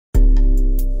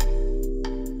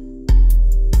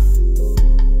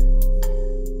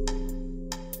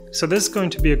So this is going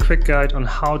to be a quick guide on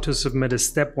how to submit a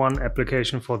step 1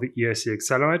 application for the EIC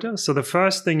Accelerator. So the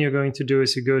first thing you're going to do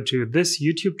is you go to this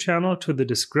YouTube channel, to the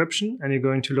description, and you're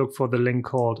going to look for the link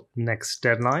called Next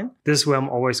Deadline. This is where I'm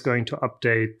always going to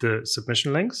update the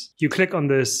submission links. You click on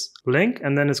this link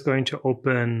and then it's going to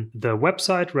open the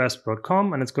website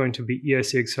rasp.com and it's going to be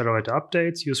EIC Accelerator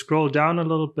updates. You scroll down a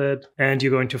little bit and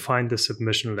you're going to find the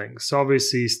submission link. So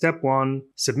obviously step 1,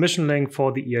 submission link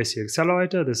for the EIC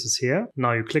Accelerator. This is here.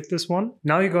 Now you click this one.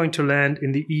 Now you're going to land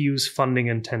in the EU's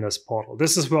funding and tenders portal.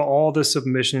 This is where all the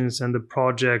submissions and the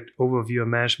project overview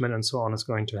and management and so on is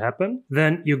going to happen.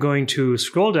 Then you're going to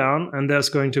scroll down and there's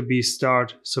going to be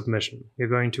start submission. You're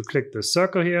going to click the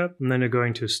circle here and then you're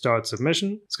going to start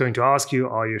submission. It's going to ask you,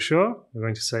 are you sure? You're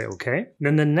going to say okay.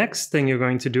 Then the next thing you're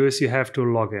going to do is you have to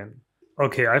log in.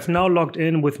 Okay, I've now logged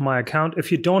in with my account.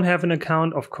 If you don't have an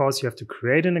account, of course, you have to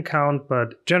create an account.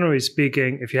 But generally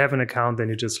speaking, if you have an account, then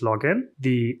you just log in.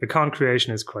 The account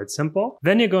creation is quite simple.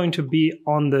 Then you're going to be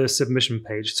on the submission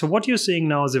page. So what you're seeing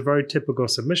now is a very typical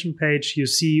submission page. You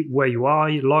see where you are,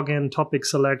 you log in, topic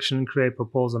selection, create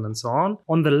proposal, and so on.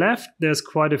 On the left, there's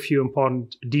quite a few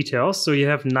important details. So you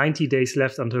have 90 days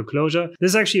left until closure.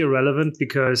 This is actually irrelevant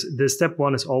because the step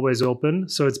 1 is always open.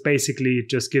 So it's basically, it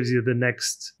just gives you the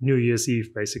next New Year's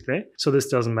Eve, basically. So this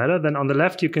doesn't matter. Then on the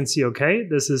left, you can see, okay,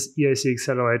 this is EIC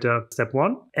Accelerator step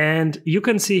 1. And you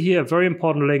can see here a very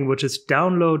important link, which is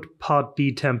download Part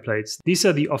B templates. These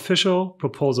are the official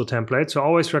proposal templates. So I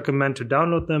always recommend to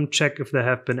download them, check if there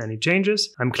have been any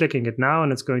changes. I'm clicking it now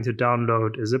and it's going to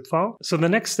download a zip file. So the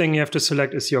next thing you have to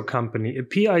select is your company. A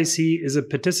PIC is a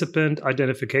participant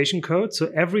identification code.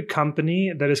 So every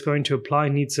company that is going to apply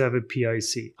needs to have a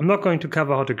PIC. I'm not going to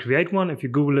cover how to create one. If you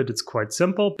Google it, it's quite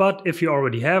simple. But if you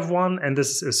already have one and this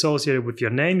is associated with your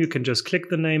name, you can just click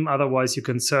the name. Otherwise, you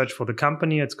can search for the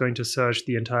company. It's going to search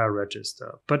the entire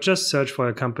register. But just search for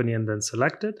a company and then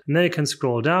select it. And then you can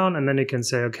scroll down and then you can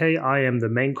say, okay, I am the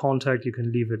main contact. You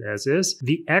can leave it as is.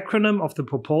 The acronym of the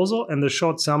proposal and the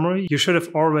short summary, you should have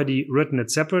already written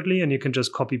it separately and you can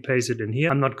just copy paste it in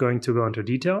here. I'm not going to go into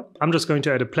detail. I'm just going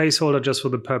to add a placeholder just for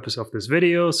the purpose of this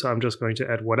video. So I'm just going to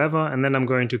add whatever and then I'm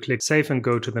going to click save and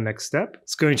go to the next step.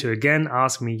 It's going to again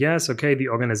ask me, yes, okay, the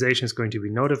organization is going to be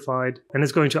notified and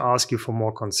it's going to ask you for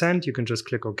more consent. You can just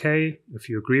click OK if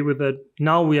you agree with it.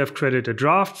 Now we have created a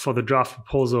draft for the draft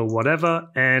proposal, whatever,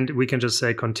 and we can just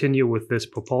say continue with this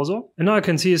proposal. And now I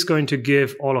can see it's going to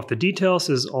give all of the details.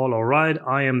 This is all right.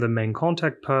 I am the main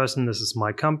contact person. This is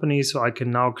my company. So I can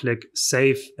now click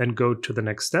save and go to the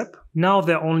next step. Now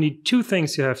there are only 2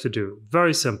 things you have to do.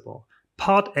 Very simple.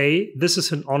 Part A, this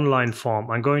is an online form.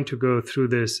 I'm going to go through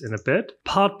this in a bit.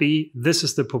 Part B, this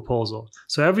is the proposal.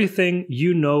 So everything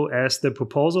you know as the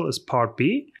proposal is Part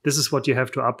B. This is what you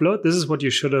have to upload. This is what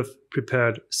you should have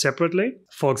prepared separately.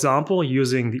 For example,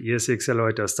 using the EIC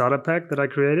Accelerator starter pack that I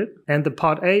created. And the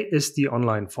Part A is the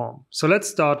online form. So let's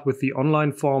start with the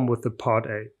online form with the Part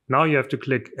A. Now you have to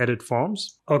click edit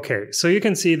forms. Okay, so you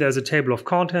can see there's a table of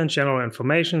contents, general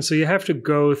information. So you have to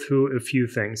go through a few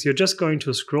things. You're just going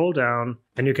to scroll down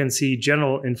and you can see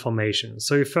general information.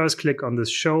 So you first click on this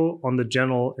show on the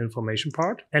general information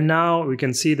part. And now we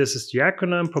can see this is the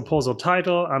acronym, proposal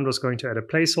title. I'm just going to add a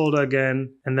placeholder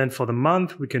again. And then for the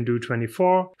month, we can do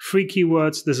 24. Free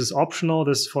keywords. This is optional.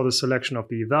 This is for the selection of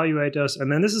the evaluators. And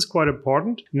then this is quite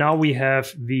important. Now we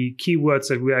have the keywords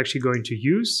that we're actually going to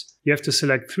use. You have to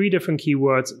select 3 different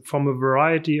keywords from a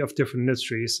variety of different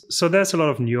industries. So there's a lot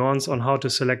of nuance on how to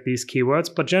select these keywords,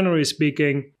 but generally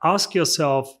speaking, ask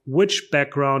yourself, which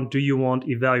background do you want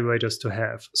evaluators to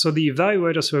have? So the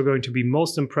evaluators who are going to be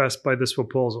most impressed by this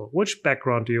proposal, which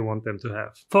background do you want them to have?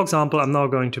 For example, I'm now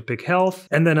going to pick health,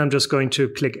 and then I'm just going to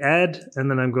click add, and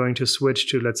then I'm going to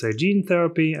switch to, let's say, gene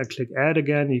therapy. I click add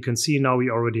again. You can see now we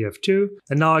already have 2.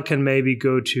 And now I can maybe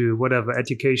go to whatever,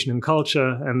 education and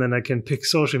culture, and then I can pick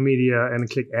social media and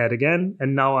click add again.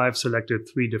 And now I've selected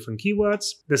 3 different keywords.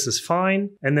 This is fine.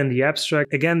 And then the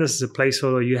abstract, again, this is a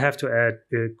placeholder. You have to add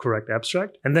a correct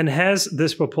abstract. And then has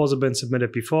this proposal been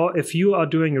submitted before? If you are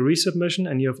doing a resubmission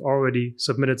and you have already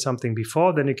submitted something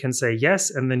before, then you can say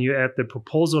yes. And then you add the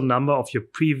proposal number of your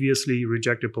previously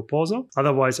rejected proposal.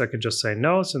 Otherwise, I can just say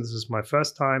no, since this is my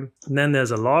first time. And then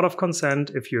there's a lot of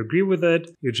consent. If you agree with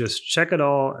it, you just check it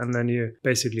all and then you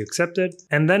basically accept it.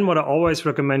 And then what I always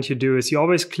recommend you do is you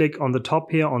always click on the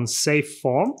top here on save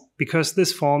form. because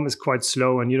this form is quite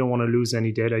slow and you don't want to lose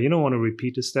any data. You don't want to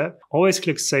repeat the step. Always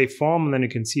click Save Form, and then you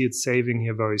can see it's saving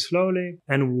here very slowly.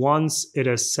 And once it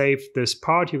has saved this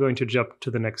part, you're going to jump to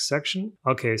the next section.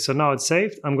 Okay, so now it's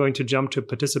saved. I'm going to jump to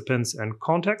participants and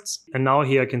contacts. And now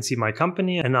here I can see my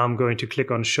company, and now I'm going to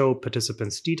click on Show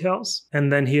Participants Details.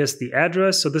 And then here's the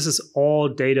address. So this is all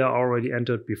data already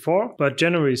entered before. But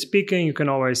generally speaking, you can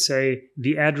always say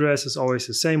the address is always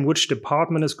the same. Which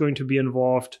department is going to be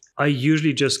involved? I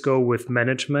usually just go with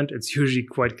management. It's usually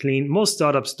quite clean. Most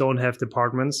startups don't have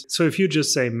departments. So if you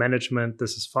just say management,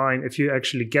 this is fine. If you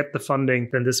actually get the funding,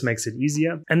 then this makes it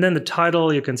easier. And then the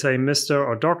title, you can say Mr.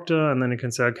 or Dr. And then you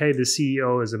can say, okay, the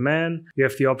CEO is a man. You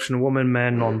have the option woman,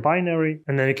 man, non-binary.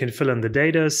 And then you can fill in the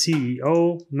data,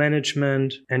 CEO,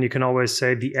 management. And you can always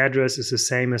say the address is the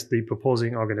same as the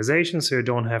proposing organization. So you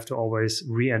don't have to always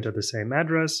re-enter the same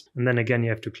address. And then again, you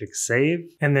have to click Save.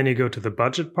 And then you go to the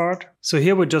budget part. So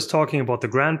here we're just talking about the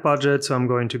grant budget. So I'm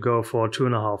going to go for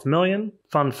 2.5 million.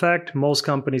 Fun fact, most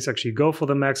companies actually go for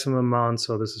the maximum amount,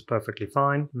 so this is perfectly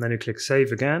fine. And then you click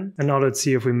Save again. And now let's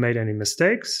see if we made any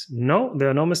mistakes. No, there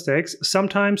are no mistakes.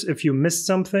 Sometimes if you missed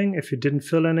something, if you didn't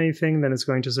fill in anything, then it's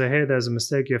going to say, hey, there's a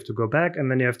mistake, you have to go back,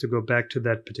 and then you have to go back to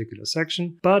that particular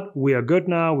section. But we are good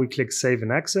now. We click Save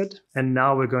and Exit. And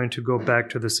now we're going to go back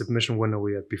to the submission window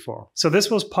we had before. So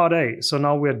this was part A. So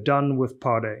now we're done with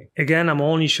part A. Again, I'm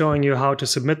only showing you how to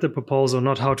submit the proposal,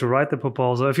 not how to write the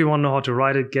proposal. If you want to know how to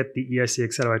write it, get the EIC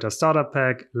Accelerator Startup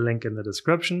Pack, link in the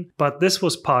description. But this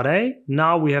was part A.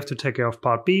 Now we have to take care of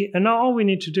part B. And now all we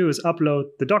need to do is upload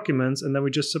the documents and then we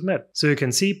just submit. So you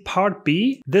can see part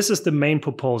B, this is the main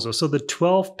proposal. So the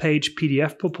 12-page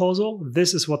PDF proposal,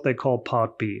 this is what they call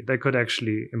part B. They could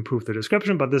actually improve the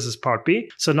description, but this is part B.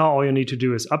 So now all you need to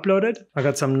do is upload it. I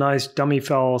got some nice dummy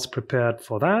files prepared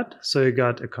for that. So you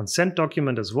got a consent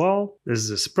document as well. This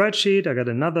is a spreadsheet. I got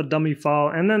another dummy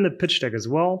file and then the pitch deck as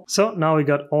well. So now we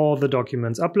got all the documents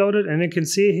uploaded, and you can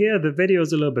see here the video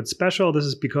is a little bit special. This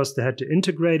is because they had to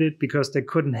integrate it because they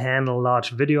couldn't handle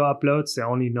large video uploads. They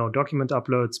only know document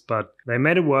uploads, but they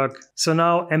made it work. So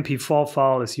now MP4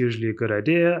 file is usually a good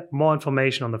idea. More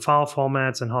information on the file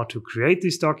formats and how to create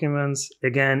these documents.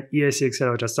 Again, EIC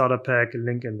Accelerator Startup Pack,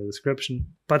 link in the description.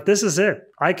 But this is it.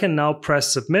 I can now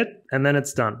press submit and then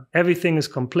it's done. Everything is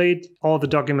complete. All the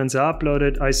documents are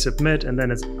uploaded. I submit and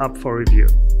then it's up for review.